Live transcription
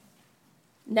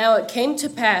Now it came to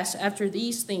pass after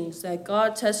these things that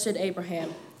God tested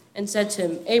Abraham and said to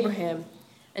him, Abraham,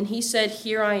 and he said,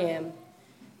 Here I am.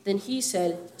 Then he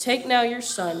said, Take now your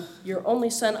son, your only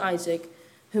son Isaac,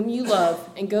 whom you love,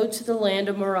 and go to the land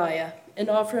of Moriah, and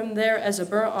offer him there as a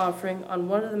burnt offering on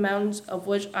one of the mountains of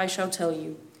which I shall tell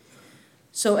you.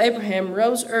 So Abraham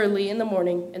rose early in the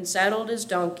morning and saddled his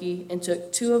donkey and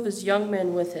took 2 of his young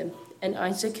men with him, and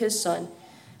Isaac his son,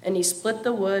 and he split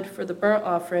the wood for the burnt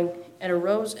offering, and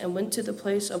arose and went to the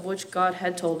place of which God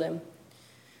had told him.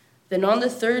 Then on the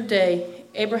 3rd day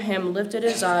Abraham lifted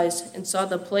his eyes and saw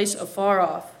the place afar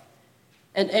off.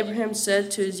 And Abraham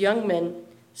said to his young men,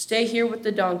 Stay here with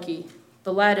the donkey.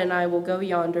 The lad and I will go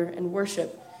yonder and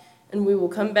worship, and we will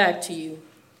come back to you.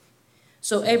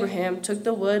 So Abraham took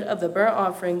the wood of the burnt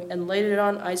offering and laid it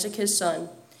on Isaac his son.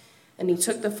 And he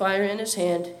took the fire in his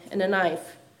hand and a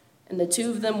knife, and the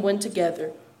 2 of them went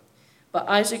together. But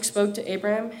Isaac spoke to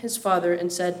Abraham his father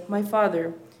and said, My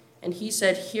father. And he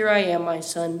said, Here I am, my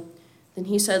son. Then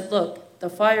he said, Look, the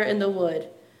fire and the wood,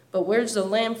 but where's the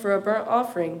lamb for a burnt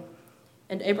offering?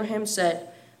 And Abraham said,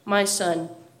 My son,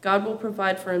 God will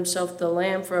provide for himself the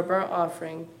lamb for a burnt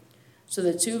offering. So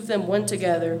the 2 of them went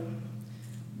together.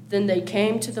 Then they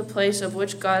came to the place of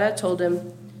which God had told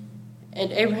him,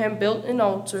 and Abraham built an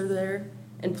altar there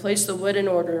and placed the wood in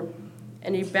order.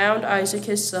 And he bound Isaac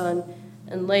his son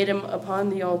and laid him upon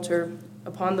the altar,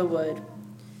 upon the wood.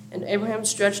 And Abraham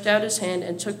stretched out his hand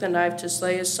and took the knife to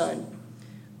slay his son.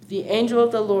 The angel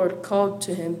of the Lord called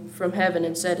to him from heaven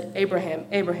and said, Abraham,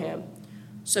 Abraham.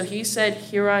 So he said,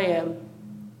 Here I am.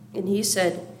 And he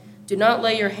said, Do not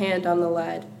lay your hand on the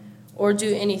lad, or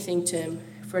do anything to him.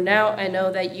 For now I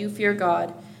know that you fear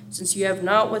God, since you have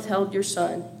not withheld your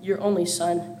son, your only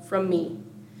son, from me.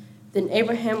 Then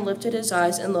Abraham lifted his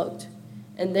eyes and looked,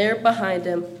 and there behind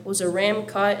him was a ram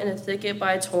caught in a thicket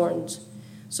by its horns.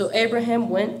 So Abraham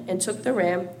went and took the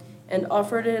ram and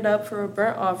offered it up for a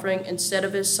burnt offering instead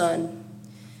of his son.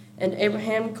 And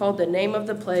Abraham called the name of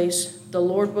the place, The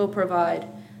Lord will provide,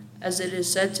 as it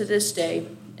is said to this day,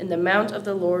 In the mount of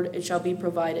the Lord it shall be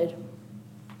provided.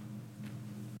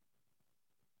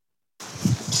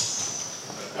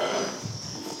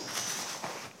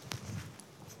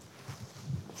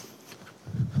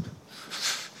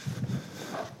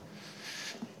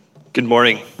 Good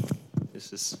morning.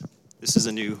 This is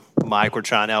a new mic we're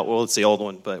trying out. Well, it's the old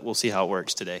one, but we'll see how it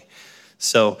works today.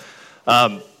 So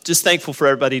just thankful for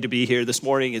everybody to be here this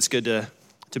morning. It's good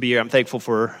to be here. I'm thankful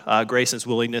for Grayson's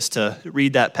willingness to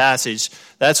read that passage.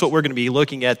 That's what we're going to be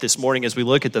looking at this morning as we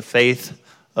look at the faith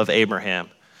of Abraham.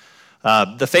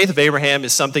 The faith of Abraham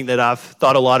is something that I've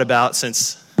thought a lot about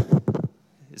since...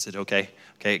 Is it okay?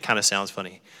 Okay, it kind of sounds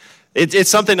funny. It's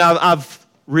something I've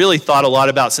really thought a lot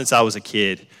about since I was a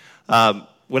kid.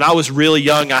 When I was really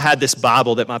young, I had this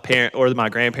Bible that my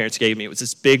grandparents gave me. It was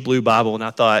this big blue Bible, and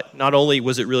I thought not only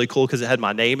was it really cool because it had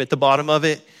my name at the bottom of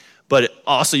it, but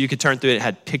also you could turn through it, it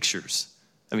had pictures.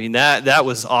 I mean, that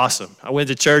was awesome. I went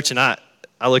to church, and I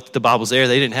looked at the Bibles there.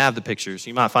 They didn't have the pictures.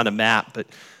 You might find a map, but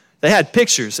they had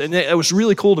pictures, and it was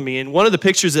really cool to me. And one of the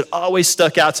pictures that always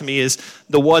stuck out to me is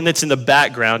the one that's in the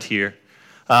background here.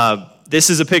 This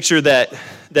is a picture that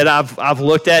I've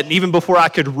looked at, and even before I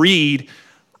could read,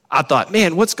 I thought,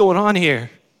 man, what's going on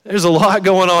here? There's a lot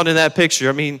going on in that picture.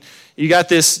 I mean, you got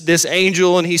this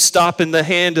angel, and he's stopping the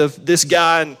hand of this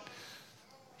guy, and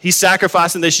he's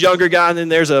sacrificing this younger guy, and then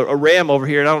there's a ram over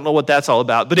here, and I don't know what that's all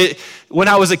about. But when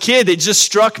I was a kid, it just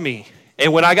struck me.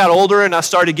 And when I got older and I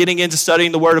started getting into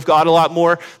studying the Word of God a lot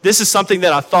more, this is something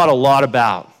that I thought a lot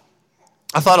about.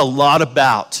 I thought a lot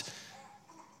about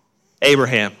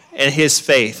Abraham and his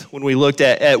faith when we looked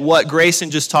at what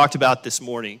Grayson just talked about this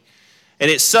morning. And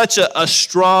it's such a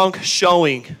strong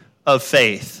showing of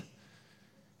faith.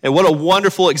 And what a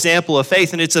wonderful example of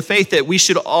faith. And it's a faith that we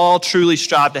should all truly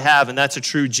strive to have, and that's a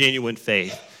true, genuine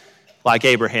faith like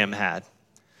Abraham had.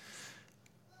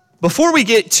 Before we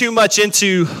get too much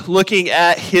into looking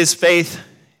at his faith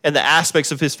and the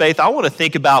aspects of his faith, I want to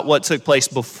think about what took place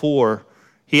before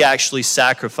he actually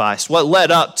sacrificed, what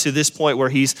led up to this point where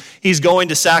he's going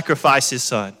to sacrifice his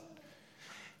son.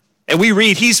 And we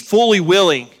read he's fully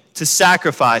willing to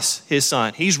sacrifice his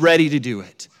son. He's ready to do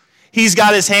it. He's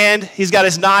got his hand, he's got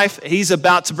his knife, he's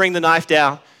about to bring the knife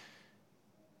down,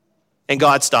 and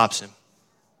God stops him.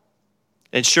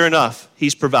 And sure enough,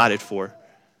 he's provided for.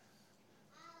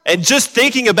 And just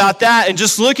thinking about that and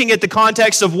just looking at the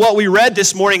context of what we read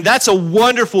this morning, that's a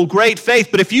wonderful, great faith.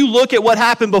 But if you look at what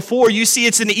happened before, you see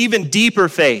it's an even deeper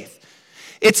faith.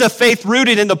 It's a faith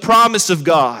rooted in the promise of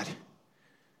God.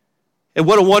 And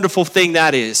what a wonderful thing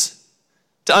that is,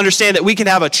 to understand that we can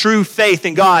have a true faith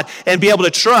in God and be able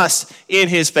to trust in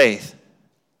his faith.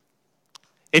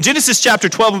 In Genesis chapter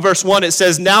 12 and verse 1, it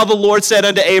says, "Now the Lord said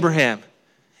unto Abraham,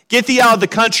 Get thee out of the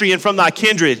country and from thy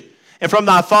kindred and from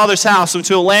thy father's house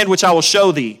into a land which I will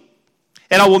show thee.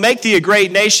 And I will make thee a great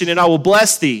nation, and I will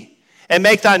bless thee and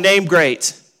make thy name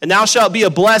great. And thou shalt be a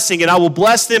blessing, and I will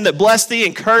bless them that bless thee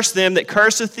and curse them that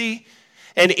curseth thee.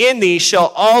 And in thee shall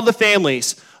all the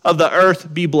families of the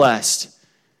earth be blessed."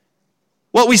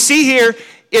 What we see here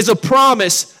is a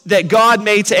promise that God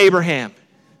made to Abraham.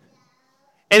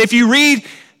 And if you read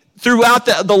throughout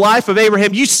the life of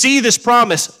Abraham, you see this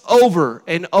promise over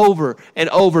and over and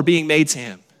over being made to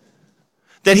him.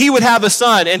 That he would have a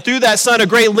son, and through that son, a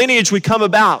great lineage would come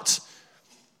about.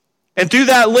 And through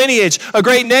that lineage, a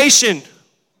great nation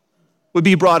would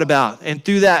be brought about. And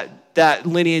through that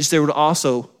lineage, there would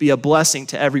also be a blessing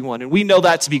to everyone. And we know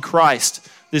that to be Christ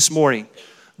this morning,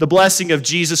 the blessing of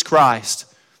Jesus Christ.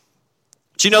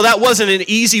 But you know, that wasn't an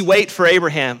easy wait for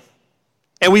Abraham.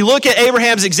 And we look at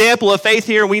Abraham's example of faith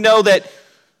here, and we know that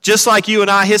just like you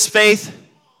and I, his faith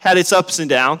had its ups and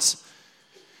downs.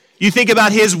 You think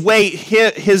about his wait,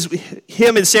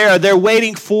 him and Sarah, they're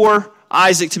waiting for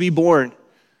Isaac to be born.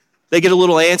 They get a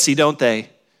little antsy, don't they?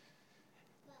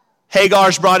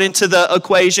 Hagar's brought into the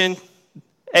equation.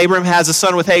 Abraham has a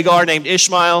son with Hagar named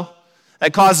Ishmael.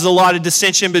 That causes a lot of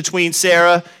dissension between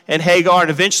Sarah and Hagar,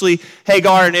 and eventually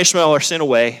Hagar and Ishmael are sent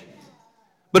away.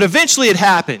 But eventually it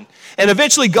happened. And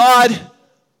eventually God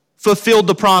fulfilled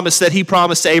the promise that he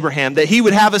promised to Abraham, that he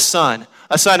would have a son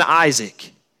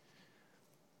Isaac.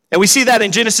 And we see that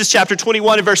in Genesis chapter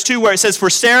 21 and verse 2, where it says, "For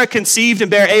Sarah conceived and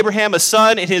bare Abraham a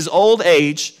son in his old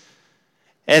age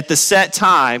at the set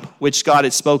time which God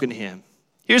had spoken to him."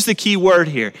 Here's the key word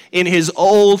here, in his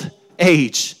old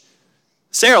age.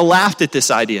 Sarah laughed at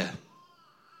this idea.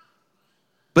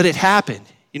 But it happened.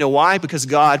 You know why? Because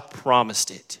God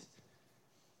promised it.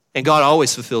 And God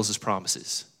always fulfills his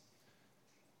promises.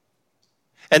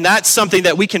 And that's something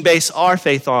that we can base our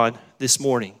faith on this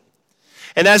morning.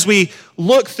 And as we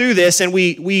look through this and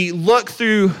we look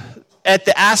through at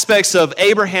the aspects of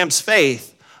Abraham's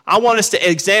faith, I want us to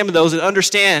examine those and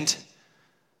understand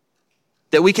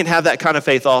that we can have that kind of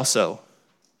faith also.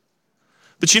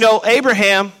 But you know,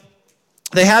 Abraham,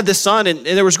 they had this son, and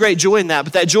there was great joy in that,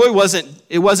 but that joy wasn't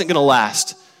going to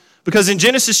last. Because in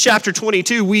Genesis chapter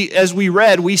 22, as we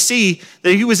read, we see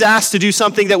that he was asked to do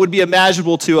something that would be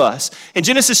imaginable to us. In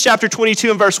Genesis chapter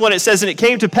 22 and verse 1, it says, "And it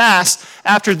came to pass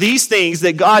after these things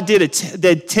that God did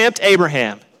tempt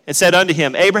Abraham and said unto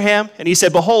him, Abraham, and he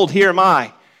said, Behold, here am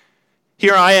I.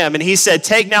 Here I am. And he said,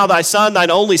 Take now thy son, thine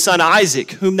only son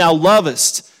Isaac, whom thou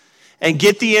lovest, and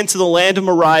get thee into the land of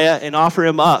Moriah and offer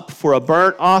him up for a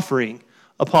burnt offering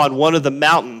upon one of the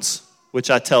mountains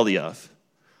which I tell thee of."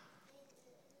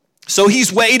 So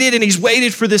he's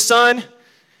waited for the son,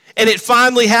 and it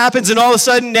finally happens, and all of a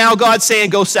sudden now God's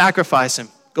saying, go sacrifice him,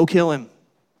 go kill him.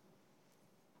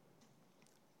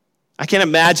 I can't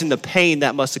imagine the pain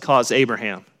that must have caused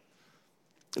Abraham,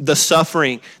 the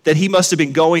suffering that he must have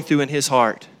been going through in his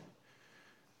heart.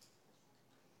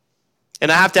 And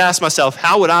I have to ask myself,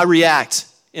 how would I react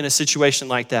in a situation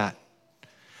like that?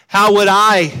 How would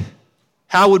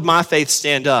my faith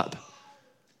stand up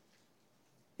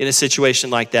in a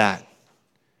situation like that?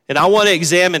 And I want to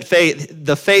examine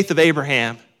the faith of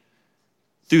Abraham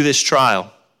through this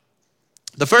trial.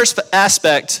 The first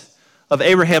aspect of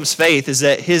Abraham's faith is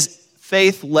that his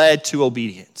faith led to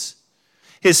obedience.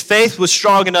 His faith was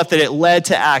strong enough that it led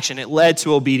to action. It led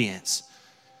to obedience.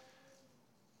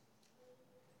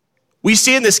 We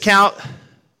see in this account,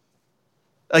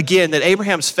 again, that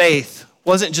Abraham's faith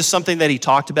wasn't just something that he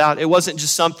talked about. It wasn't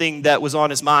just something that was on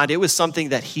his mind. It was something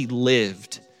that he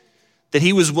lived, that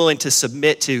he was willing to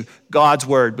submit to God's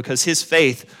word because his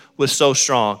faith was so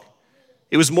strong.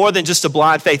 It was more than just a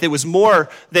blind faith. It was more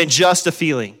than just a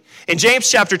feeling. In James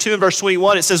chapter 2 and verse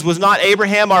 21, it says, "Was not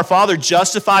Abraham our father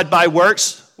justified by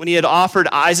works when he had offered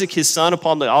Isaac his son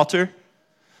upon the altar?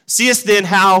 Seest then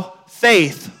how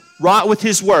faith wrought with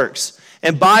his works,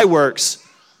 and by works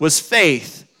was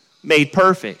faith made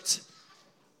perfect."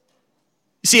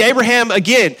 You see, Abraham,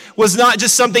 again, was not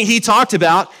just something he talked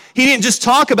about. He didn't just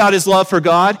talk about his love for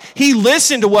God. He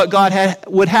listened to what God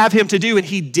would have him to do, and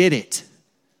he did it.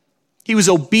 He was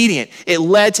obedient. It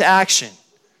led to action.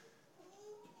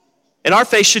 And our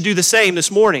faith should do the same this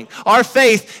morning. Our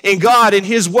faith in God and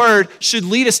his word should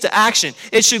lead us to action.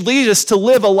 It should lead us to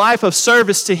live a life of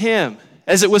service to him.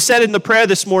 As it was said in the prayer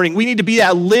this morning, we need to be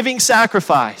that living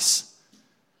sacrifice.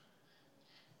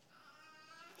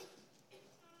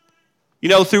 You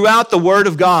know, throughout the word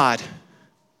of God,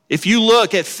 if you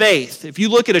look at faith, if you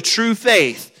look at a true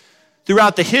faith,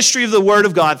 throughout the history of the word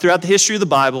of God, throughout the history of the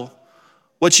Bible,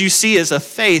 what you see is a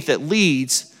faith that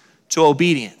leads to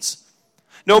obedience.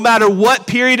 No matter what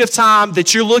period of time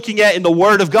that you're looking at in the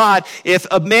Word of God, if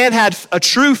a man had a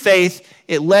true faith,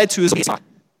 it led to his obedience.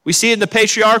 We see it in the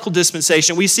patriarchal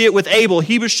dispensation. We see it with Abel.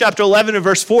 Hebrews chapter 11 and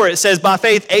verse 4, it says, by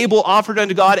faith Abel offered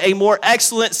unto God a more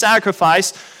excellent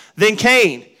sacrifice than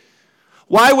Cain.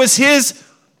 Why was his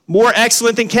more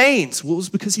excellent than Cain's? Well, it was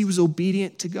because he was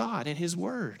obedient to God and his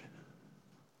word.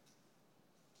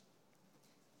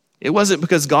 It wasn't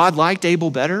because God liked Abel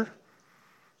better.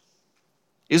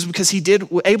 It was because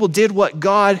Abel did what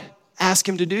God asked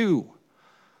him to do.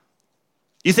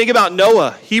 You think about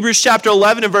Noah. Hebrews chapter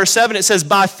 11 and verse 7, it says,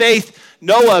 by faith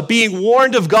Noah, being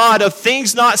warned of God of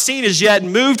things not seen as yet,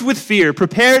 moved with fear,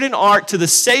 prepared an ark to the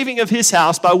saving of his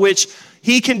house, by which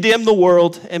he condemned the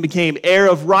world and became heir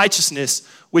of righteousness,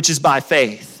 which is by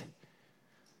faith.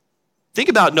 Think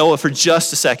about Noah for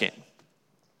just a second.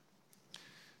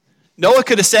 Noah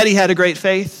could have said he had a great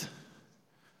faith.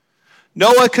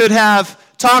 Noah could have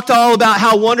talked all about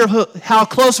how wonderful, how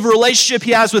close of a relationship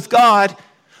he has with God.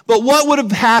 But what would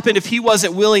have happened if he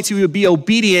wasn't willing to be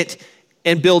obedient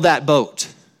and build that boat?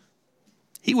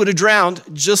 He would have drowned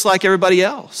just like everybody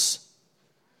else.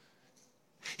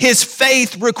 His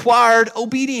faith required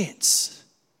obedience,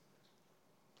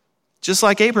 just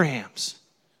like Abraham's.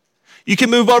 You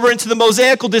can move over into the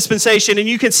Mosaical dispensation and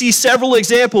you can see several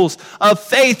examples of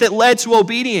faith that led to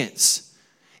obedience.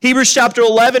 Hebrews chapter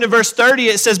 11 and verse 30,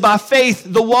 it says, by faith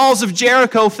the walls of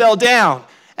Jericho fell down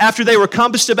after they were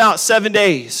compassed about 7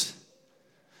 days.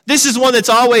 This is one that's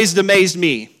always amazed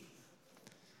me.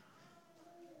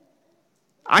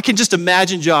 I can just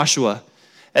imagine Joshua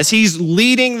as he's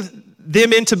leading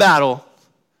them into battle,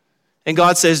 and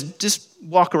God says, just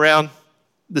walk around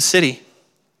the city.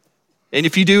 And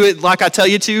if you do it like I tell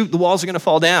you to, the walls are going to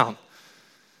fall down.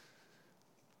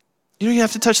 You don't even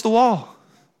have to touch the wall.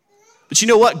 But you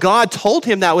know what? God told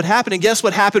him that would happen, and guess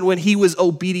what happened when he was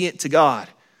obedient to God?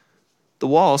 The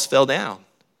walls fell down.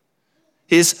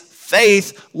 His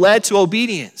faith led to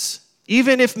obedience,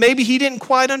 even if maybe he didn't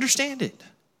quite understand it.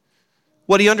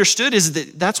 What he understood is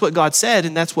that that's what God said,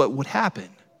 and that's what would happen.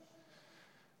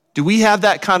 Do we have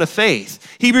that kind of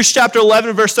faith? Hebrews chapter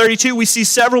 11, verse 32, we see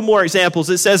several more examples.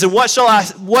 It says, and what shall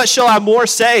I more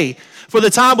say? For the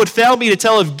time would fail me to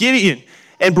tell of Gideon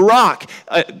and Barak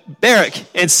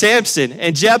and Samson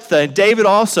and Jephthah and David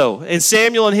also, and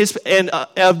Samuel and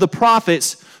of the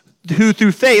prophets who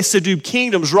through faith subdued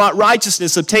kingdoms, wrought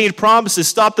righteousness, obtained promises,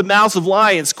 stopped the mouths of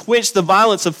lions, quenched the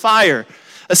violence of fire,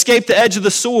 escaped the edge of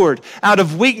the sword, out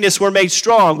of weakness were made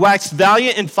strong, waxed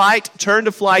valiant in fight, turned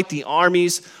to flight the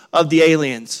armies of the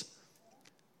aliens.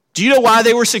 Do you know why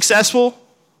they were successful?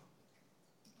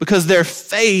 Because their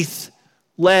faith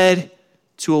led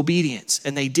to obedience,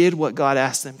 and they did what God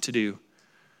asked them to do.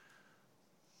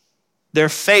 Their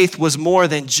faith was more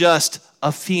than just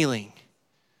a feeling.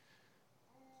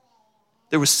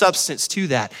 There was substance to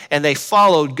that, and they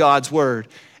followed God's word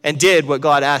and did what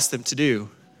God asked them to do.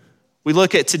 We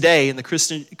look at today in the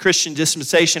Christian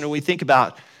dispensation, and we think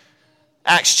about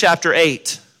Acts chapter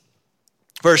 8,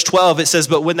 verse 12. It says,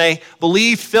 but when they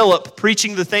believed Philip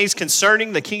preaching the things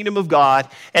concerning the kingdom of God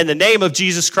and the name of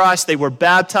Jesus Christ, they were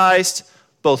baptized,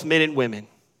 both men and women.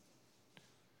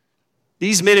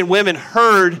 These men and women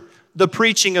heard the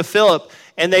preaching of Philip,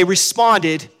 and they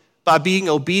responded by being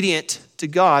obedient to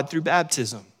God through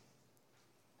baptism.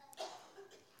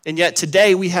 And yet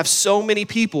today we have so many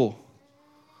people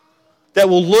that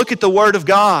will look at the Word of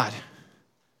God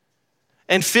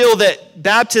and feel that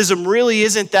baptism really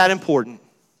isn't that important.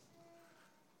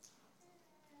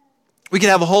 We can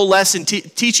have a whole lesson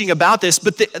teaching about this,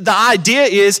 but the idea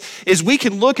is we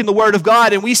can look in the Word of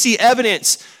God and we see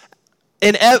evidence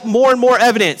and more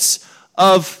evidence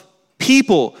of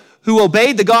people who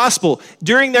obeyed the gospel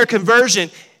during their conversion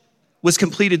was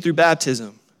completed through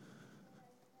baptism.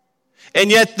 And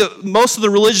yet most of the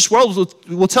religious world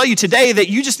will tell you today that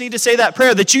you just need to say that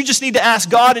prayer, that you just need to ask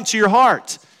God into your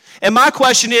heart. And my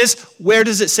question is, where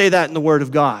does it say that in the Word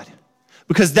of God?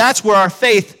 Because that's where our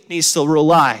faith needs to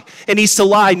rely. It needs to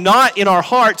lie not in our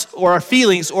hearts or our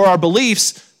feelings or our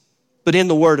beliefs, but in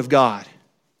the Word of God.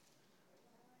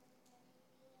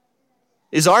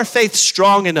 Is our faith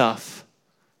strong enough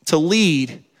to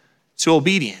lead to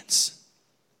obedience?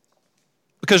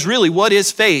 Because really, what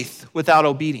is faith without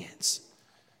obedience?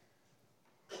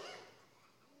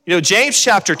 You know, James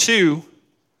chapter 2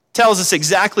 tells us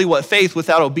exactly what faith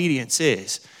without obedience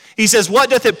is. He says, what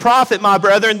doth it profit, my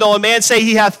brethren, though a man say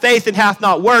he hath faith and hath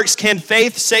not works? Can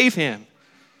faith save him?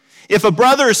 If a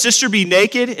brother or sister be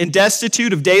naked and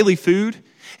destitute of daily food,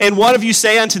 and one of you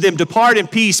say unto them, depart in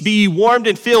peace, be ye warmed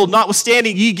and filled,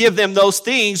 notwithstanding ye give them those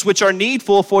things which are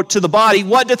needful to the body,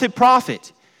 what doth it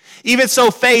profit? Even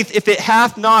so, faith, if it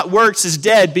hath not works, is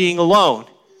dead, being alone.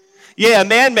 Yea, a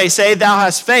man may say, thou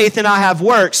hast faith, and I have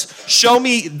works. Show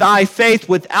me thy faith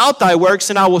without thy works,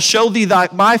 and I will show thee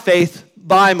my faith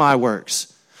by my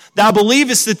works. Thou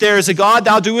believest that there is a God,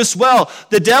 thou doest well.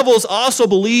 The devils also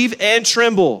believe and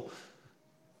tremble.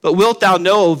 But wilt thou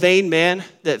know, O vain man,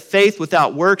 that faith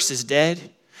without works is dead?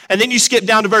 And then you skip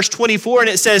down to verse 24, and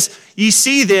it says, ye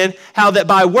see then how that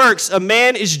by works a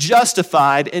man is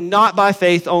justified, and not by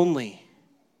faith only.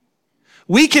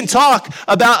 We can talk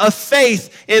about a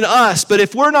faith in us, but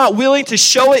if we're not willing to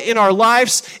show it in our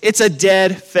lives, it's a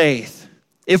dead faith.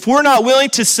 If we're not willing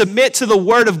to submit to the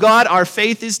word of God, our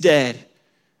faith is dead.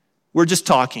 We're just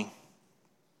talking.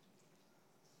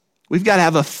 We've got to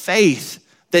have a faith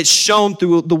that's shown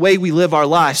through the way we live our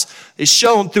lives. It's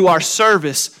shown through our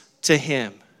service to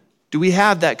him. Do we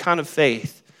have that kind of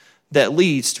faith that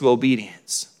leads to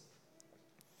obedience?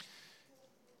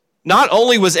 Not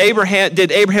only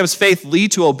did Abraham's faith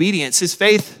lead to obedience, his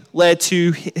faith led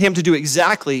to him to do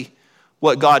exactly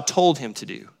what God told him to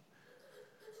do.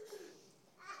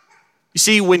 You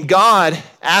see, when God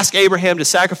asked Abraham to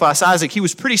sacrifice Isaac, he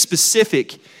was pretty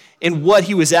specific in what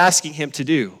he was asking him to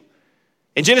do.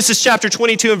 In Genesis chapter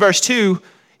 22 and verse 2,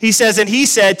 he says, and he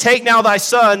said, take now thy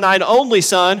son, thine only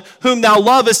son, whom thou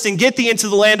lovest, and get thee into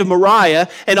the land of Moriah,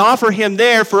 and offer him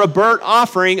there for a burnt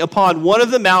offering upon one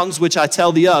of the mountains which I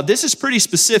tell thee of. This is pretty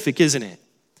specific, isn't it?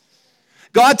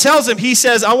 God tells him, he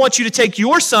says, I want you to take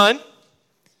your son,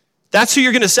 that's who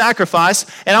you're going to sacrifice,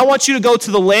 and I want you to go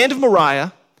to the land of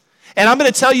Moriah, and I'm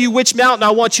going to tell you which mountain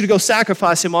I want you to go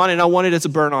sacrifice him on, and I want it as a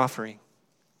burnt offering.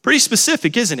 Pretty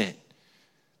specific, isn't it?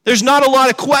 There's not a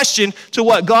lot of question to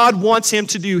what God wants him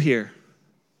to do here.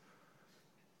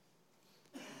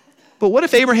 But what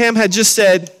if Abraham had just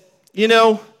said,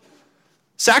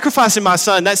 sacrificing my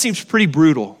son, that seems pretty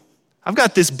brutal. I've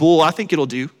got this bull, I think it'll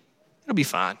do. It'll be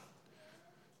fine.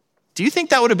 Do you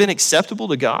think that would have been acceptable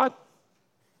to God?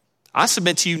 I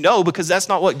submit to you, no, because that's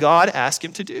not what God asked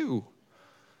him to do.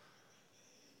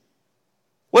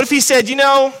 What if he said,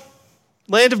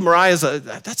 land of Moriah,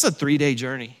 that's a 3-day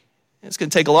journey. It's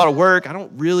going to take a lot of work.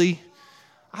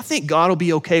 I think God will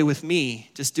be okay with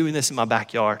me just doing this in my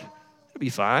backyard. It'll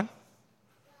be fine.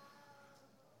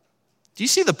 Do you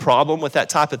see the problem with that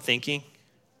type of thinking?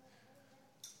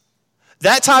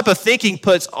 That type of thinking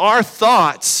puts our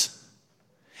thoughts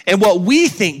and what we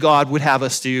think God would have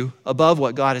us do above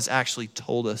what God has actually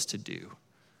told us to do.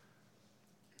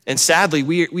 And sadly,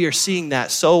 we are seeing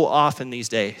that so often these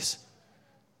days.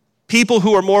 People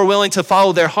who are more willing to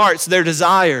follow their hearts, their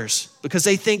desires, because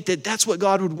they think that that's what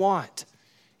God would want.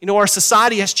 Our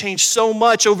society has changed so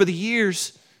much over the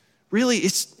years. Really,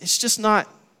 it's just not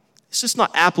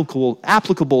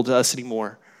applicable to us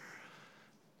anymore.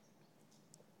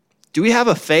 Do we have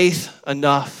a faith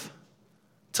enough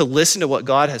to listen to what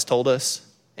God has told us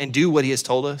and do what he has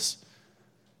told us?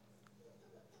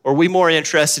 Or are we more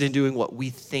interested in doing what we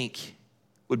think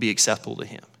would be acceptable to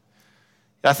him?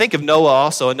 I think of Noah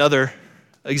also, another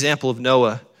example of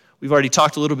Noah. We've already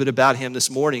talked a little bit about him this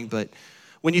morning, but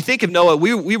when you think of Noah,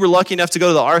 we were lucky enough to go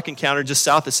to the Ark Encounter just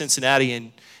south of Cincinnati,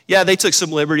 and yeah, they took some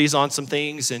liberties on some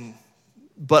things,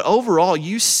 but overall,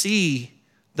 you see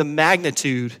the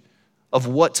magnitude of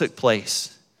what took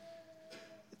place.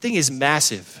 The thing is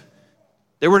massive.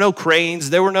 There were no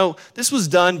cranes, this was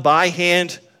done by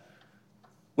hand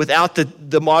without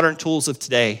the modern tools of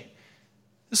today.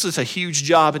 This was a huge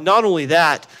job. And not only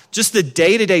that, just the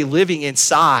day-to-day living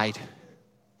inside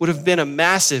would have been a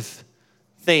massive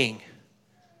thing.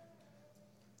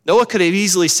 Noah could have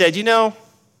easily said, I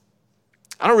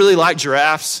don't really like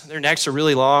giraffes. Their necks are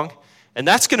really long. And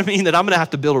that's going to mean that I'm going to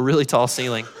have to build a really tall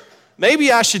ceiling.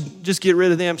 Maybe I should just get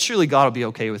rid of them. Surely God will be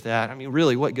okay with that.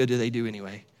 Really, what good do they do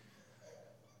anyway?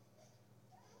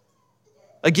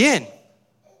 Again,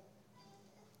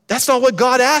 that's not what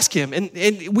God asked him.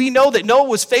 And we know that Noah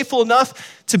was faithful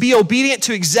enough to be obedient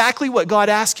to exactly what God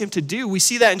asked him to do. We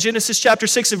see that in Genesis chapter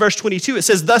 6 and verse 22. It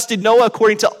says, thus did Noah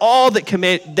according to all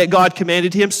that God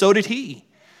commanded him, so did he.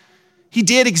 He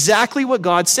did exactly what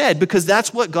God said because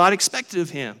that's what God expected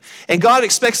of him. And God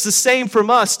expects the same from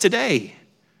us today.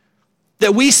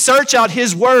 That we search out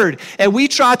his word and we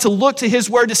try to look to his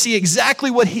word to see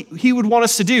exactly what he would want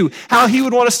us to do, how he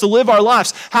would want us to live our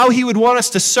lives, how he would want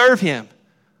us to serve him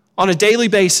on a daily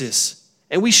basis.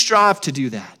 And we strive to do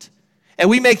that. And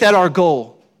we make that our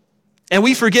goal. And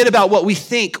we forget about what we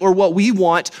think or what we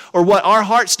want or what our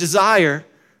hearts desire.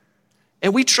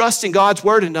 And we trust in God's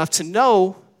word enough to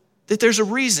know that there's a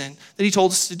reason that he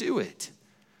told us to do it.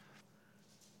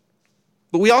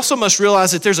 But we also must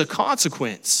realize that there's a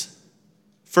consequence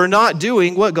for not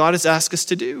doing what God has asked us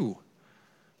to do.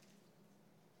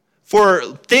 for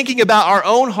thinking about our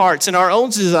own hearts and our own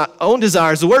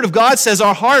desires. The Word of God says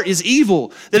our heart is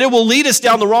evil, that it will lead us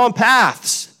down the wrong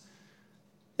paths.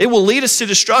 It will lead us to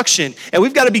destruction. And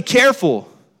we've got to be careful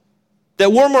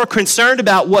that we're more concerned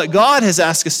about what God has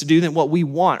asked us to do than what we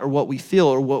want or what we feel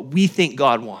or what we think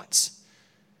God wants.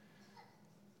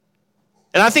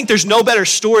 And I think there's no better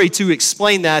story to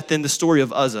explain that than the story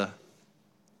of Uzzah.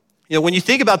 You know, when you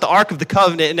think about the Ark of the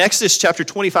Covenant in Exodus chapter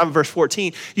 25 and verse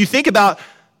 14, you think about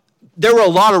there were a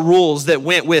lot of rules that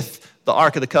went with the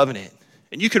Ark of the Covenant.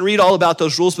 And you can read all about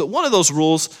those rules, but one of those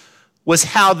rules was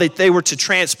how they were to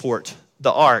transport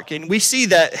the ark. And we see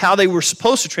that how they were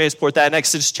supposed to transport that in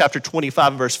Exodus chapter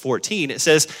 25 and verse 14. It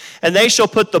says, "And they shall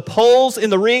put the poles in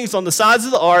the rings on the sides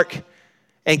of the ark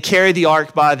and carry the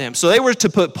ark by them." So they were to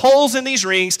put poles in these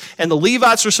rings, and the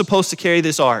Levites were supposed to carry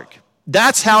this ark.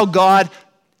 That's how God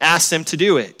asked them to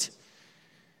do it.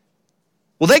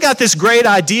 Well, they got this great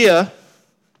idea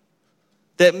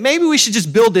that maybe we should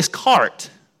just build this cart.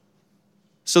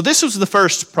 So this was the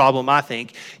first problem, I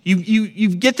think. You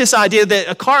get this idea that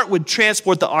a cart would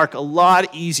transport the ark a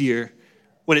lot easier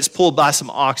when it's pulled by some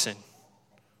oxen.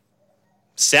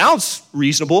 Sounds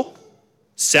reasonable.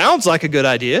 Sounds like a good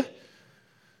idea. I'm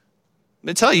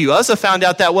going to tell you, Uzzah found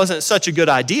out that wasn't such a good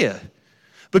idea.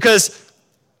 Because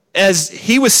as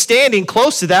he was standing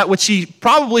close to that, which he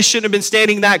probably shouldn't have been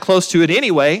standing that close to it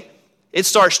anyway, it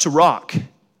starts to rock.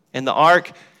 And the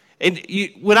ark... And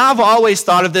when I've always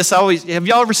thought of this, have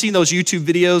y'all ever seen those YouTube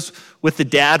videos with the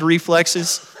dad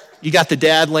reflexes? You got the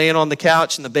dad laying on the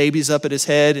couch and the baby's up at his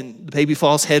head and the baby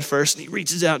falls head first and he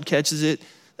reaches out and catches it.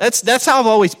 That's how I've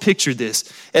always pictured this.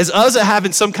 As Uzzah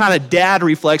having some kind of dad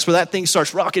reflex where that thing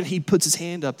starts rocking, he puts his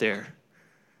hand up there.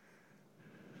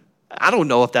 I don't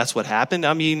know if that's what happened.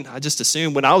 I mean, I just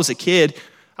assume when I was a kid,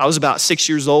 I was about 6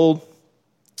 years old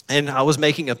and I was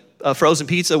making a frozen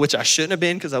pizza, which I shouldn't have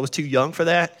been because I was too young for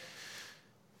that.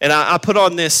 And I put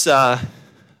on this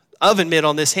oven mitt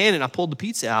on this hand and I pulled the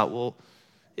pizza out. Well,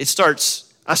 I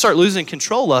start losing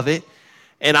control of it.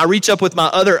 And I reach up with my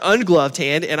other ungloved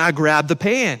hand and I grab the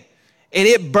pan. And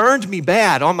it burned me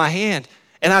bad on my hand.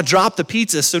 And I dropped the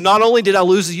pizza. So not only did I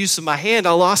lose the use of my hand,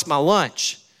 I lost my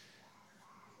lunch.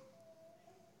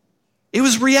 It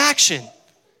was reaction.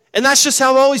 And that's just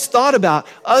how I've always thought about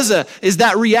Uzzah, is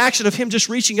that reaction of him just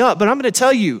reaching up. But I'm going to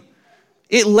tell you,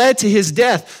 it led to his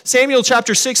death. Samuel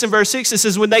chapter 6 and verse 6, it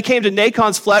says, "When they came to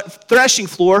Nachon's threshing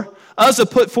floor, Uzzah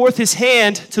put forth his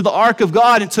hand to the ark of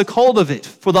God and took hold of it.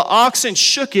 For the oxen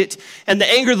shook it, and the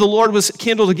anger of the Lord was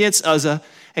kindled against Uzzah,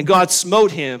 and God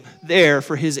smote him there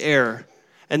for his error.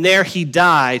 And there he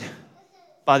died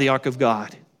by the ark of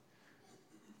God."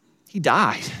 He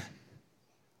died.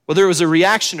 Whether it was a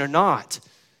reaction or not.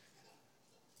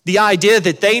 The idea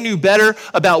that they knew better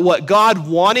about what God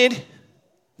wanted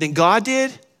than God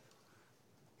did,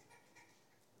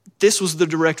 this was the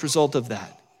direct result of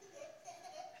that.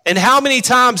 And how many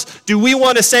times do we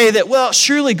want to say that, well,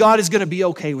 surely God is going to be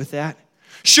okay with that?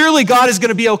 Surely God is going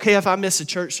to be okay if I miss a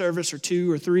church service or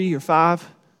 2 or 3 or 5?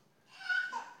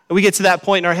 And we get to that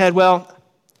point in our head, well,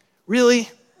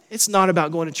 really? It's not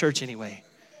about going to church anyway.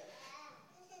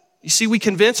 You see, we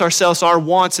convince ourselves our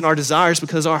wants and our desires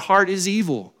because our heart is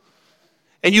evil.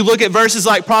 And you look at verses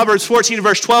like Proverbs 14 and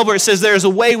verse 12 where it says, "There is a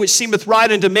way which seemeth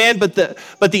right unto man, but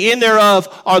the end thereof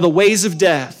are the ways of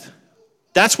death."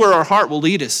 That's where our heart will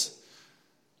lead us.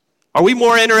 Are we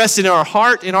more interested in our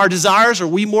heart and our desires, or are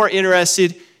we more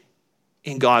interested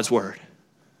in God's word?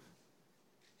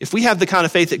 If we have the kind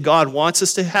of faith that God wants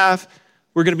us to have,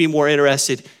 we're going to be more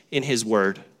interested in his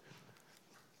word.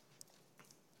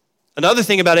 Another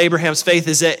thing about Abraham's faith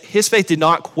is that his faith did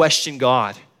not question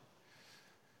God.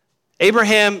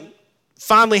 Abraham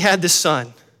finally had this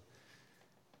son.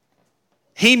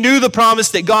 He knew the promise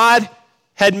that God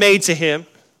had made to him,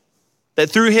 that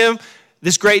through him,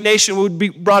 this great nation would be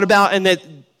brought about and that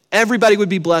everybody would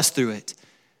be blessed through it.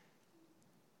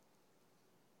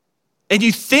 And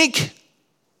you think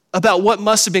about what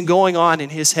must have been going on in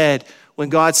his head when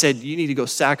God said, "You need to go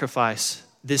sacrifice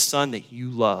this son that you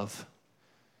love."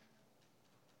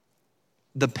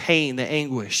 The pain, the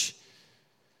anguish.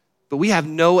 But we have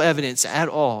no evidence at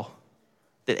all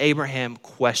that Abraham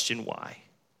questioned why.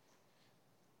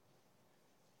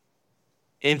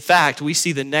 In fact, we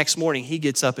see the next morning he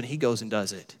gets up and he goes and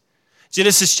does it.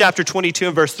 Genesis chapter 22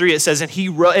 and verse 3, it says, and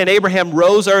Abraham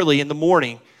rose early in the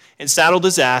morning and saddled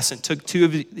his ass and took two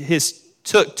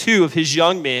of his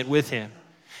young men with him,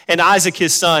 and Isaac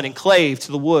his son, and clave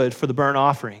to the wood for the burnt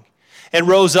offering, and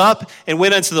rose up and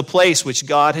went unto the place which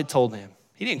God had told him.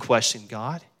 He didn't question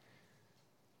God.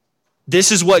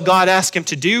 This is what God asked him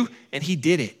to do, and he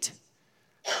did it.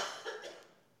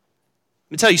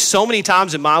 me tell you, so many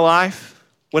times in my life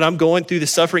when I'm going through the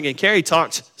suffering, and Carrie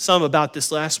talked some about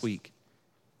this last week.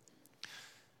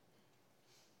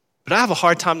 But I have a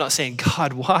hard time not saying,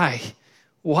 God, why?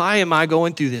 Why am I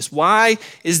going through this? Why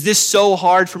is this so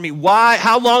hard for me? Why?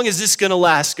 How long is this going to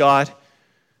last, God?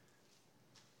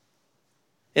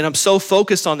 And I'm so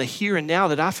focused on the here and now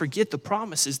that I forget the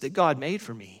promises that God made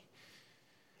for me.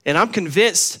 And I'm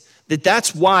convinced that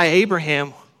that's why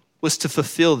Abraham was to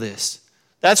fulfill this.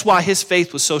 That's why his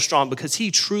faith was so strong, because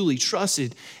he truly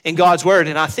trusted in God's word.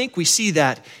 And I think we see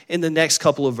that in the next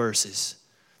couple of verses.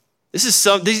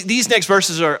 These next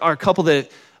verses are a couple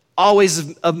that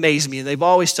always amaze me, and they've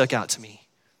always stuck out to me.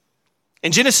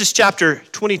 In Genesis chapter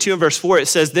 22 and verse 4, it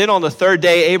says, "Then on the third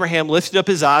day, Abraham lifted up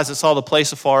his eyes and saw the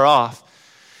place afar off.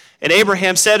 And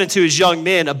Abraham said unto his young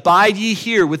men, Abide ye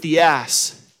here with the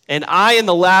ass, and I and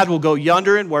the lad will go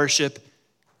yonder and worship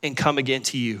and come again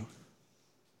to you."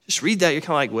 Just read that, you're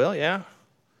kind of like, well, yeah.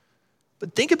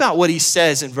 But think about what he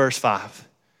says in verse 5.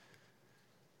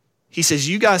 He says,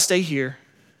 you guys stay here.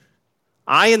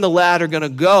 I and the lad are going to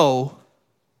go,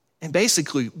 and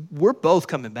basically, we're both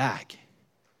coming back.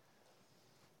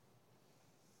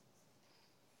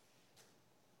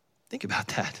 Think about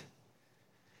that.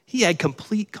 He had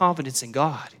complete confidence in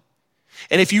God.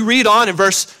 And if you read on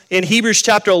in Hebrews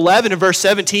chapter 11 and verse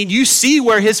 17, you see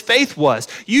where his faith was.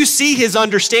 You see his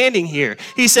understanding here.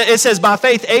 It says, by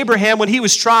faith, Abraham, when he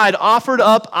was tried, offered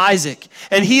up Isaac.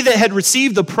 And he that had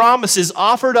received the promises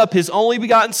offered up his only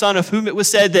begotten son, of whom it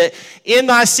was said that in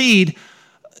thy seed,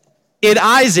 in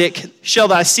Isaac shall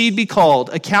thy seed be called,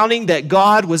 accounting that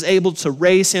God was able to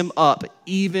raise him up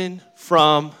even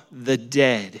from the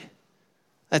dead.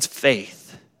 That's faith.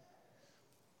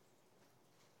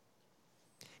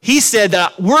 He said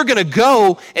that we're going to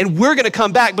go and we're going to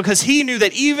come back, because he knew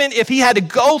that even if he had to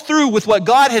go through with what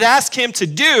God had asked him to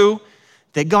do,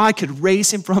 that God could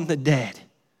raise him from the dead.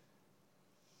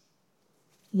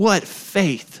 What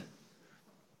faith.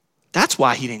 That's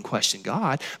why he didn't question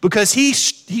God, because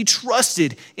he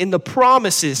trusted in the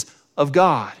promises of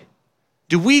God.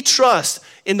 Do we trust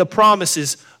in the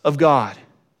promises of God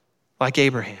like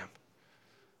Abraham?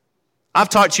 I've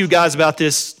talked to you guys about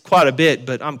this quite a bit,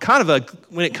 but I'm kind of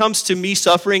when it comes to me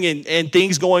suffering and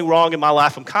things going wrong in my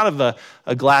life, I'm kind of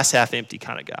a glass half empty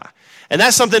kind of guy. And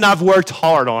that's something I've worked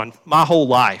hard on my whole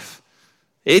life.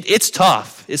 It's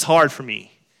tough. It's hard for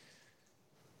me.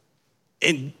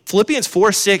 And Philippians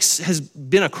 4:6 has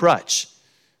been a crutch,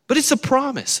 but it's a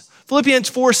promise. Philippians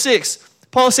 4:6,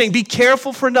 Paul is saying, be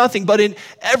careful for nothing, but in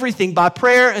everything, by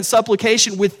prayer and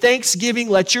supplication, with thanksgiving,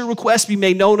 let your requests be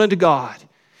made known unto God.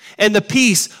 And the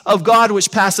peace of God,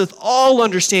 which passeth all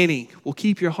understanding, will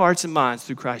keep your hearts and minds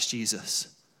through Christ Jesus.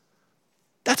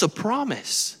 That's a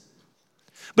promise.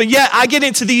 But yet I get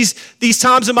into these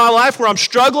times in my life where I'm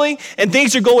struggling and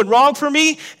things are going wrong for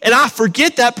me, and I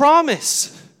forget that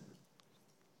promise.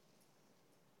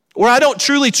 Or I don't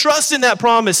truly trust in that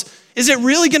promise. Is it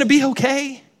really going to be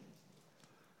okay?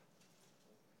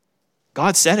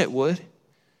 God said it would.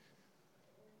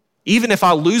 Even if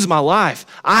I lose my life,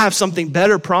 I have something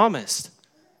better promised.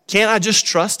 Can't I just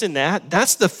trust in that?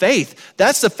 That's the faith.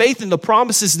 That's the faith in the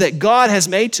promises that God has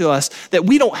made to us, that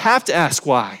we don't have to ask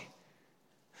why.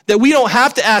 That we don't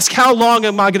have to ask, how long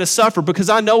am I going to suffer? Because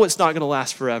I know it's not going to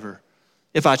last forever.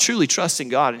 If I truly trust in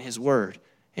God and his word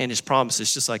and his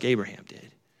promises, just like Abraham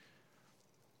did.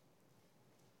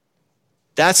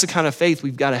 That's the kind of faith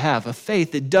we've got to have. A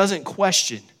faith that doesn't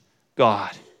question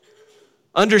God.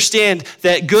 Understand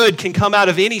that good can come out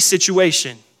of any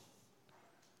situation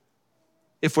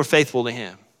if we're faithful to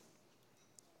him.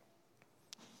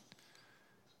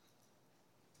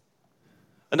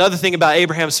 Another thing about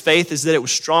Abraham's faith is that it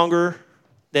was stronger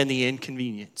than the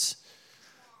inconvenience.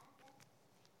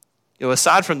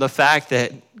 Aside from the fact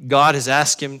that God has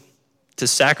asked him to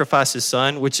sacrifice his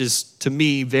son, which is to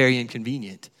me very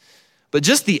inconvenient, but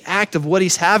just the act of what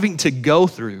he's having to go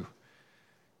through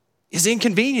is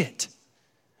inconvenient.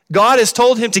 God has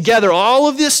told him to gather all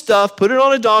of this stuff, put it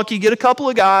on a donkey, get a couple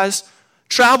of guys,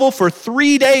 travel for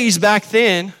 3 days back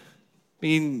then. I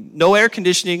mean, no air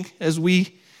conditioning as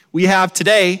we have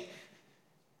today.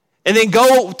 And then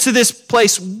go to this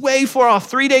place way far off,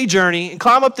 3-day journey, and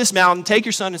climb up this mountain, take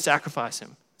your son and sacrifice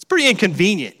him. It's pretty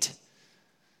inconvenient.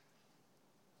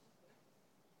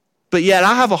 But yet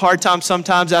I have a hard time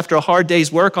sometimes after a hard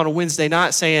day's work on a Wednesday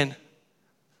night saying,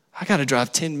 I got to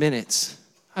drive 10 minutes.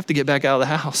 I have to get back out of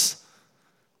the house.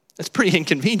 That's pretty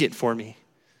inconvenient for me.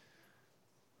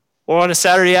 Or on a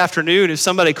Saturday afternoon, if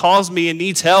somebody calls me and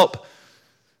needs help,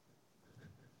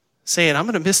 saying, I'm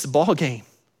going to miss the ball game.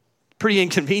 Pretty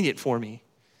inconvenient for me.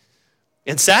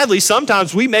 And sadly,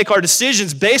 sometimes we make our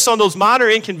decisions based on those minor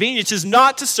inconveniences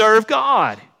not to serve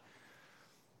God.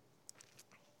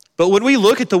 But when we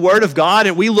look at the Word of God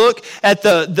and we look at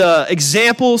the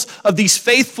examples of these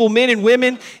faithful men and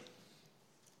women,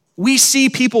 we see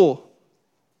people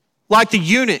like the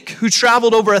eunuch who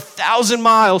traveled over 1,000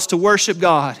 miles to worship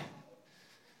God.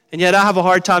 And yet I have a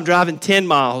hard time driving 10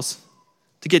 miles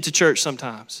to get to church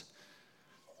sometimes.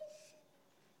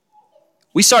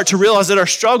 We start to realize that our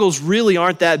struggles really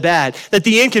aren't that bad, that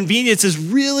the inconveniences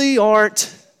really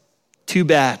aren't too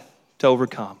bad to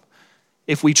overcome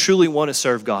if we truly want to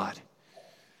serve God.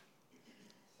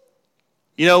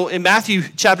 You know, in Matthew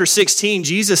chapter 16,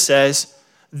 Jesus says,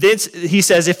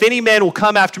 if any man will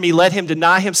come after me, let him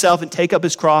deny himself and take up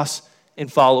his cross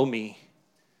and follow me.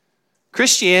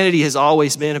 Christianity has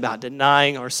always been about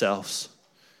denying ourselves,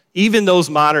 even those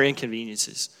minor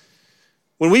inconveniences.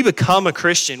 When we become a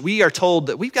Christian, we are told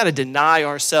that we've got to deny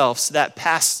ourselves that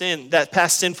past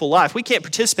sinful life. We can't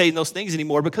participate in those things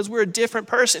anymore because we're a different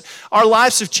person. Our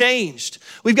lives have changed.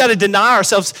 We've got to deny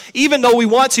ourselves, even though we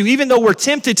want to, even though we're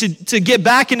tempted to get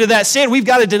back into that sin, we've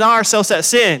got to deny ourselves that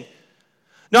sin.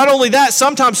 Not only that,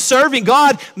 sometimes serving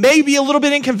God may be a little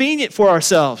bit inconvenient for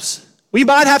ourselves. We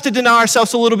might have to deny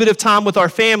ourselves a little bit of time with our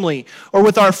family or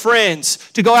with our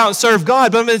friends to go out and serve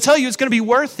God, but I'm going to tell you it's going to be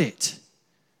worth it.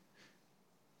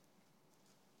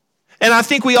 And I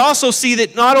think we also see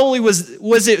that not only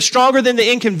was it stronger than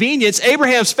the inconvenience,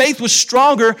 Abraham's faith was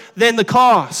stronger than the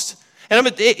cost. And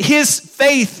his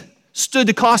faith stood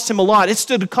to cost him a lot. It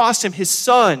stood to cost him his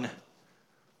son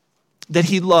that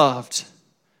he loved.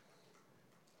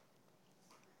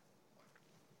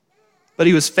 But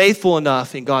he was faithful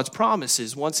enough in God's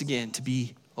promises, once again, to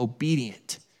be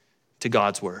obedient to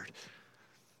God's word.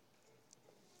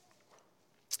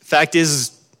 The fact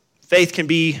is,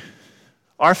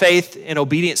 our faith and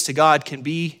obedience to God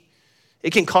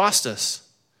it can cost us.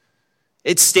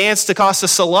 It stands to cost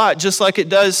us a lot, just like it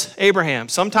does Abraham.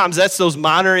 Sometimes that's those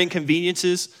minor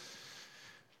inconveniences,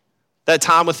 that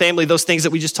time with family, those things that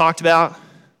we just talked about.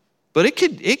 But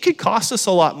it could cost us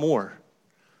a lot more.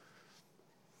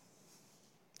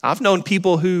 I've known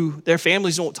people who their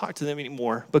families don't talk to them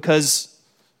anymore because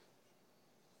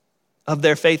of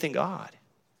their faith in God.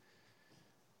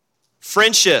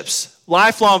 Friendships,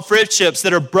 lifelong friendships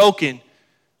that are broken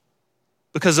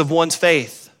because of one's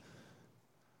faith.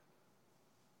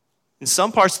 In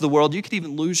some parts of the world, you could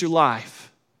even lose your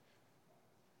life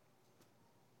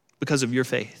because of your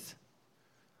faith.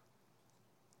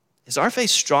 Is our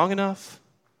faith strong enough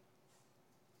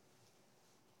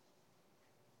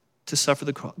to suffer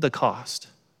the cost?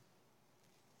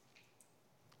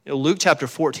 You know, Luke chapter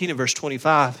 14 and verse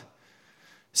 25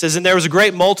 says, "And there was a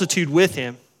great multitude with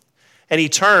him, and he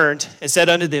turned and said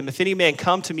unto them, If any man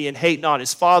come to me and hate not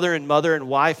his father and mother and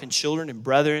wife and children and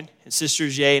brethren and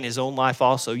sisters, yea, and his own life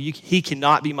also, he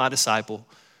cannot be my disciple.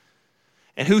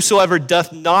 And whosoever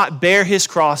doth not bear his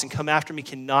cross and come after me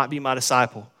cannot be my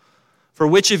disciple. For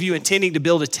which of you intending to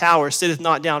build a tower sitteth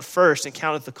not down first and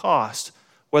counteth the cost,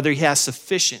 whether he has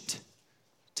sufficient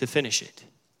to finish it?"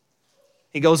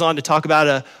 He goes on to talk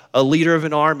about a leader of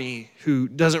an army who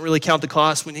doesn't really count the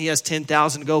cost when he has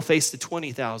 10,000 to go face the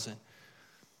 20,000.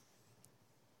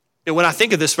 And when I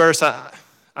think of this verse, I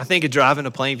think of driving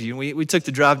to Plainview. We took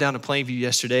the drive down to Plainview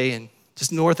yesterday, and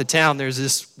just north of town, there's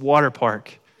this water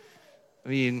park. I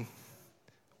mean,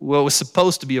 well, it was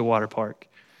supposed to be a water park.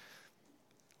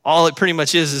 All it pretty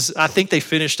much is I think they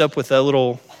finished up with a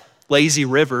little lazy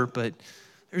river, but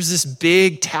there's this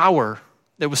big tower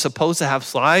that was supposed to have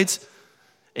slides,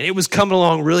 and it was coming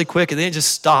along really quick, and then it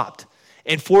just stopped.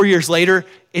 And 4 years later,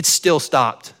 it still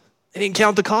stopped. They didn't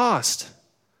count the cost.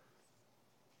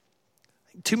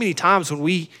 Too many times when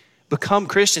we become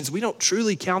Christians, we don't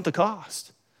truly count the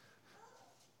cost.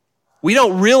 We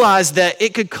don't realize that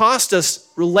it could cost us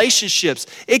relationships.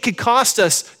 It could cost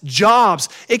us jobs.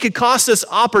 It could cost us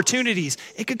opportunities.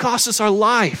 It could cost us our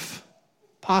life,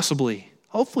 possibly.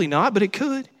 Hopefully not, but it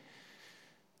could.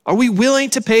 Are we willing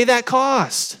to pay that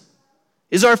cost?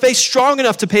 Is our faith strong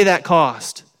enough to pay that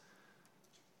cost?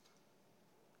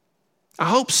 I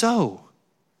hope so.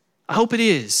 I hope it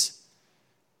is.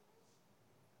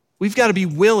 We've got to be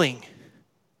willing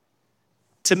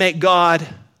to make God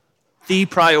the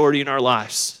priority in our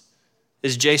lives,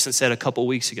 as Jason said a couple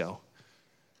weeks ago.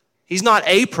 He's not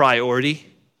a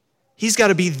priority. He's got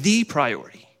to be the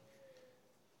priority.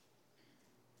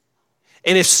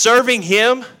 And if serving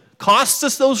him costs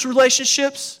us those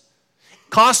relationships,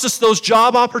 costs us those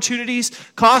job opportunities,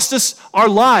 costs us our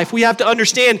life, we have to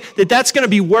understand that that's going to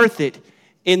be worth it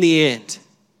in the end.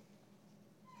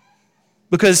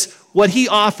 Because what he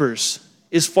offers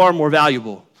is far more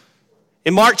valuable.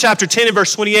 In Mark chapter 10 and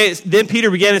verse 28, then Peter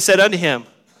began and said unto him,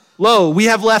 Lo, we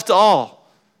have left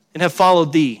all and have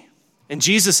followed thee. And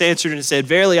Jesus answered and said,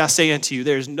 Verily I say unto you,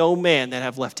 there is no man that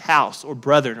have left house or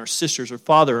brethren or sisters or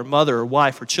father or mother or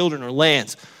wife or children or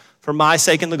lands for my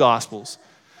sake and the gospel's,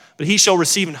 but he shall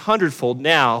receive 100-fold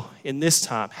now in this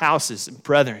time houses and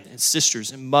brethren and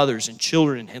sisters and mothers and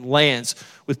children and lands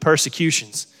with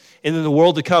persecutions, and in the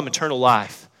world to come eternal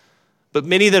life. But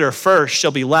many that are first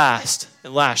shall be last,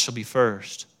 and last shall be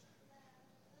first.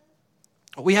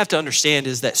 What we have to understand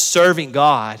is that serving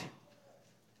God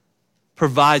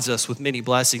provides us with many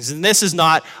blessings. And this is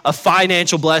not a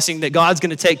financial blessing that God's going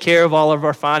to take care of all of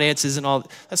our finances and all.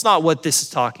 That's not what this is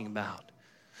talking about.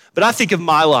 But I think of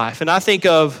my life, and I think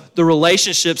of the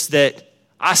relationships that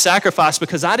I sacrificed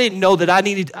because I didn't know that I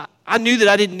knew that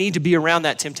I didn't need to be around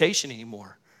that temptation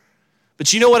anymore.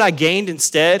 But you know what I gained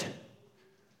instead?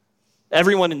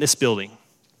 Everyone in this building.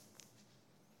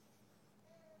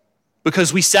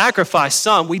 Because we sacrifice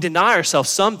some, we deny ourselves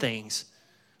some things,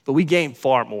 but we gain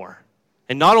far more.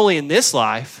 And not only in this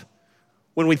life,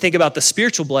 when we think about the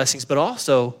spiritual blessings, but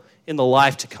also in the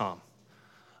life to come.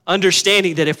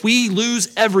 Understanding that if we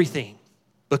lose everything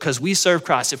because we serve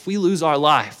Christ, if we lose our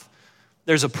life,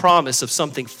 there's a promise of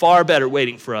something far better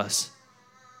waiting for us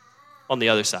on the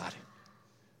other side.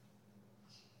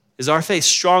 Is our faith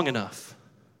strong enough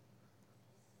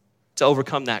to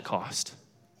overcome that cost?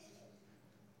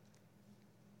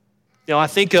 You know, I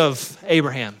think of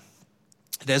Abraham.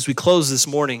 And as we close this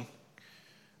morning,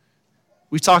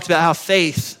 we've talked about how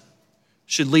faith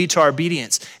should lead to our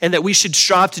obedience and that we should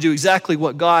strive to do exactly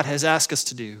what God has asked us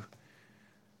to do.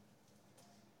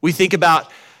 We think about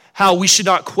how we should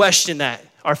not question that.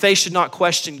 Our faith should not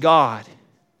question God.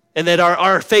 And that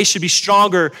our faith should be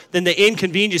stronger than the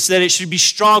inconvenience, that it should be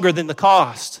stronger than the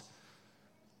cost.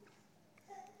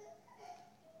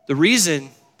 The reason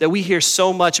that we hear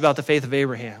so much about the faith of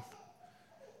Abraham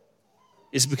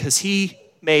is because he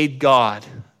made God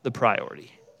the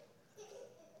priority.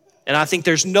 And I think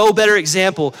there's no better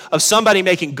example of somebody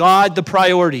making God the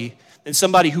priority than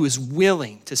somebody who is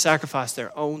willing to sacrifice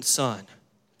their own son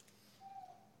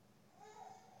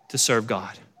to serve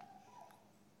God.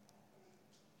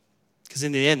 Because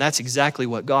in the end, that's exactly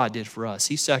what God did for us.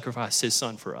 He sacrificed his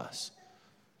son for us.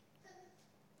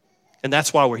 And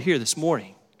that's why we're here this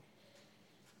morning.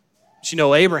 But you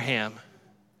know, Abraham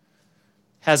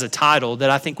has a title that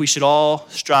I think we should all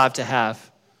strive to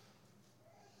have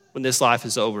when this life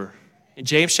is over. In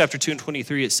James chapter 2 and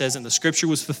 23, it says, And the scripture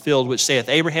was fulfilled, which saith,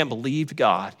 Abraham believed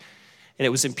God, and it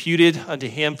was imputed unto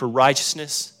him for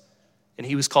righteousness, and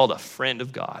he was called a friend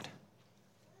of God.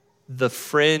 The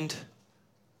friend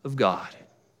of God.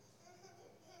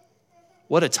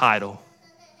 What a title.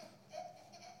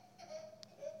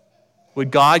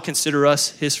 Would God consider us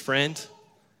his friend?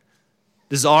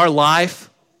 Does our life,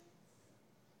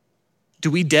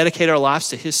 do we dedicate our lives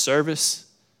to his service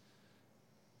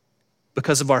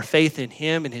because of our faith in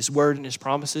him and his word and his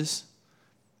promises?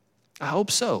 I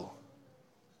hope so.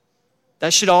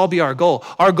 That should all be our goal.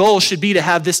 Our goal should be to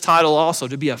have this title also,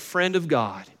 to be a friend of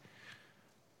God.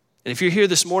 And if you're here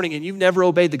this morning and you've never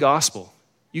obeyed the gospel,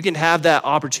 you can have that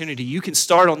opportunity. You can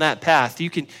start on that path.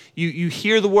 You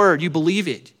hear the word, you believe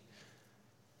it.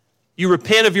 You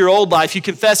repent of your old life. You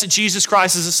confess that Jesus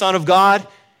Christ is the Son of God,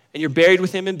 and you're buried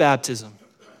with him in baptism.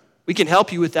 We can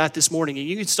help you with that this morning, and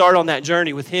you can start on that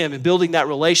journey with him and building that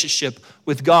relationship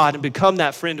with God and become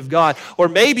that friend of God. Or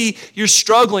maybe you're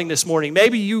struggling this morning.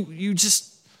 Maybe you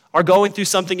just are going through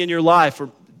something in your life, or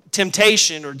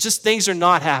temptation, or just things are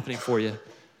not happening for you.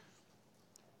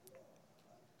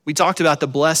 We talked about the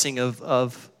blessing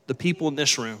of the people in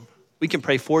this room. We can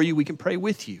pray for you. We can pray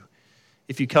with you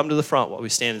if you come to the front while we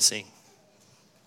stand and sing.